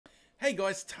Hey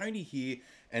guys, Tony here,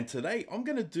 and today I'm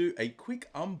going to do a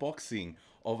quick unboxing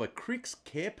of a Krix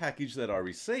care package that I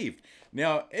received.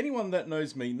 Now, anyone that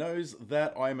knows me knows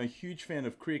that I'm a huge fan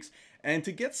of Krix, and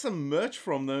to get some merch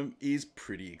from them is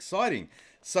pretty exciting.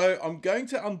 So I'm going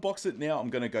to unbox it now.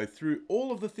 I'm going to go through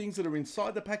all of the things that are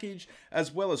inside the package,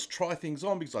 as well as try things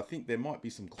on, because I think there might be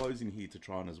some clothes in here to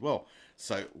try on as well.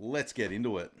 So let's get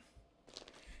into it.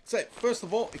 So first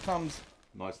of all, it comes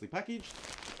nicely packaged.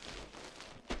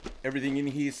 Everything in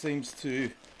here seems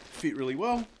to fit really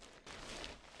well.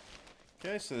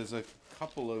 Okay, so there's a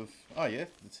couple of, oh yeah,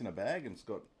 it's in a bag and it's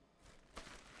got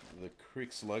the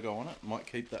Krix logo on it. Might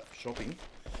keep that for shopping.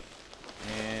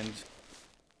 And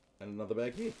another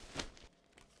bag here.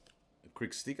 A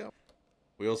Krix sticker.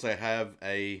 We also have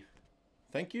a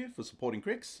thank you for supporting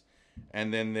Krix.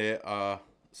 And then there are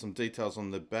some details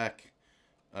on the back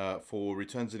for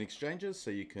returns and exchanges, so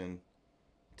you can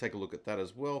take a look at that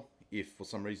as well if for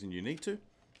some reason you need to.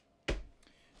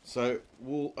 So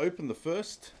we'll open the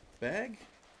first bag.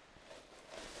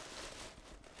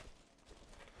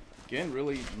 Again,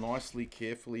 really nicely,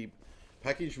 carefully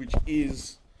packaged, which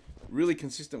is really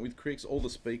consistent with Krix. All the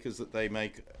speakers that they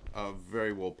make are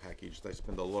very well packaged. They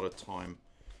spend a lot of time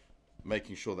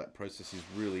making sure that process is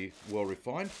really well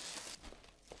refined.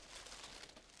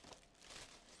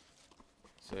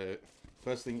 So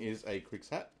first thing is a Krix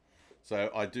hat.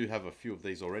 So I do have a few of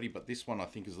these already, but this one I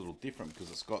think is a little different because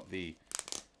it's got the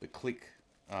click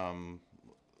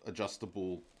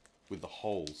adjustable with the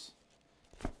holes.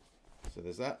 So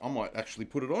there's that. I might actually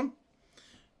put it on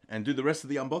and do the rest of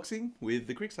the unboxing with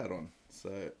the Krix hat on.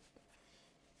 So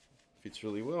fits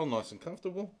really well, nice and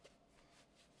comfortable.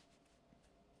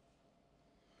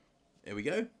 There we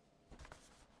go.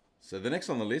 So the next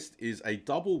on the list is a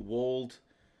double-walled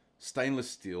stainless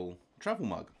steel travel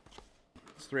mug.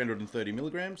 It's 330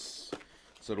 milligrams,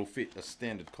 so it'll fit a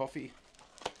standard coffee.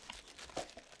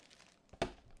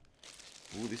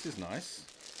 Ooh, this is nice.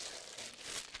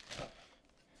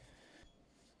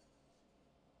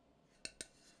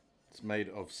 It's made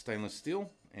of stainless steel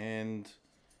and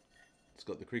it's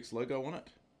got the Krix logo on it.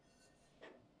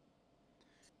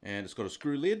 And it's got a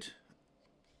screw lid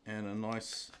and a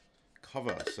nice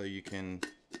cover so you can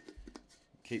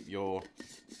keep your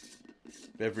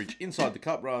beverage inside the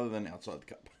cup rather than outside the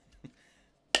cup.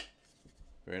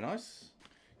 Very nice.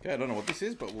 Okay, I don't know what this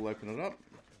is, but we'll open it up.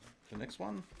 The next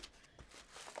one.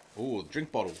 Oh,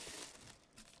 drink bottle.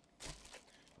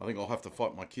 I think I'll have to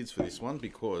fight my kids for this one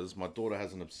because my daughter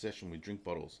has an obsession with drink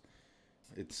bottles.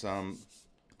 It's got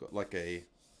like a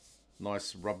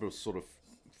nice rubber sort of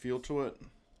feel to it.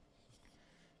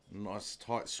 Nice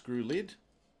tight screw lid.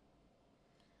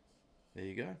 There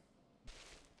you go.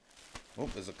 Oh,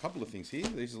 there's a couple of things here.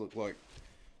 These look like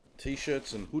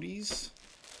t-shirts and hoodies.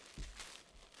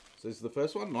 So this is the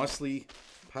first one, nicely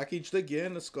packaged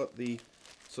again. It's got the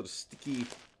sort of sticky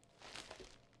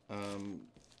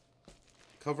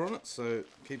cover on it, so it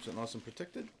keeps it nice and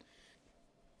protected.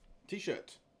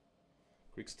 T-shirt,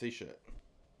 Krix t-shirt.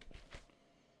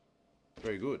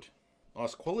 Very good.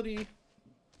 Nice quality.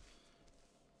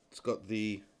 It's got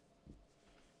the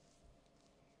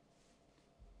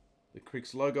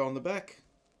Krix logo on the back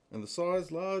and the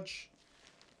size, large,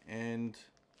 and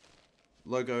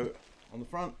logo on the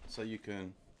front, so you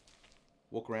can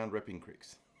walk around repping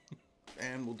Krix.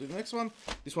 And we'll do the next one.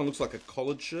 This one looks like a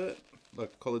collared shirt,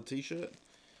 like a collared t-shirt.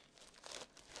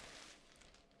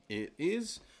 It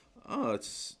is. Oh,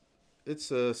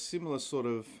 it's a similar sort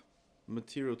of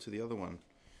material to the other one,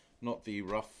 not the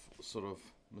rough sort of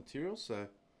material. So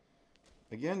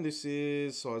again, this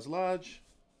is size large.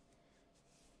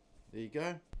 There you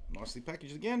go. Nicely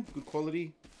packaged again. Good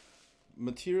quality.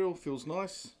 Material feels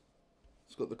nice.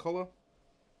 It's got the collar.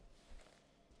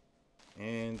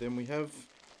 And then we have...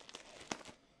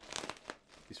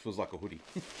 This feels like a hoodie.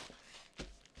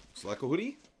 Looks like a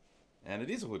hoodie. And it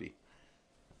is a hoodie.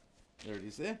 There it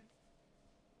is there.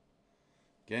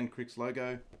 Again, Krix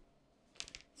logo.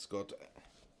 It's got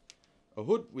a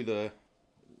hood with a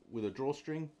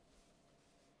drawstring.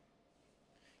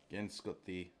 Again, it's got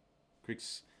the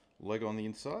Krix logo on the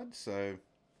inside, so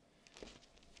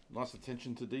nice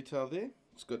attention to detail there.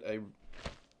 It's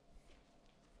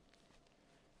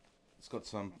got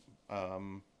some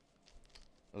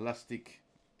elastic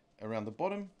around the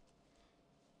bottom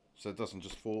so it doesn't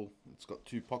just fall. It's got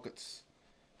two pockets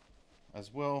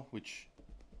as well which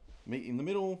meet in the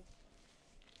middle.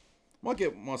 Might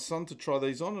get my son to try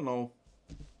these on and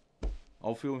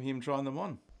I'll film him trying them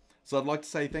on. So I'd like to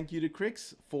say thank you to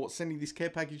Krix for sending this care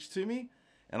package to me.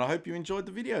 And I hope you enjoyed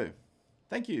the video.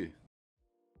 Thank you.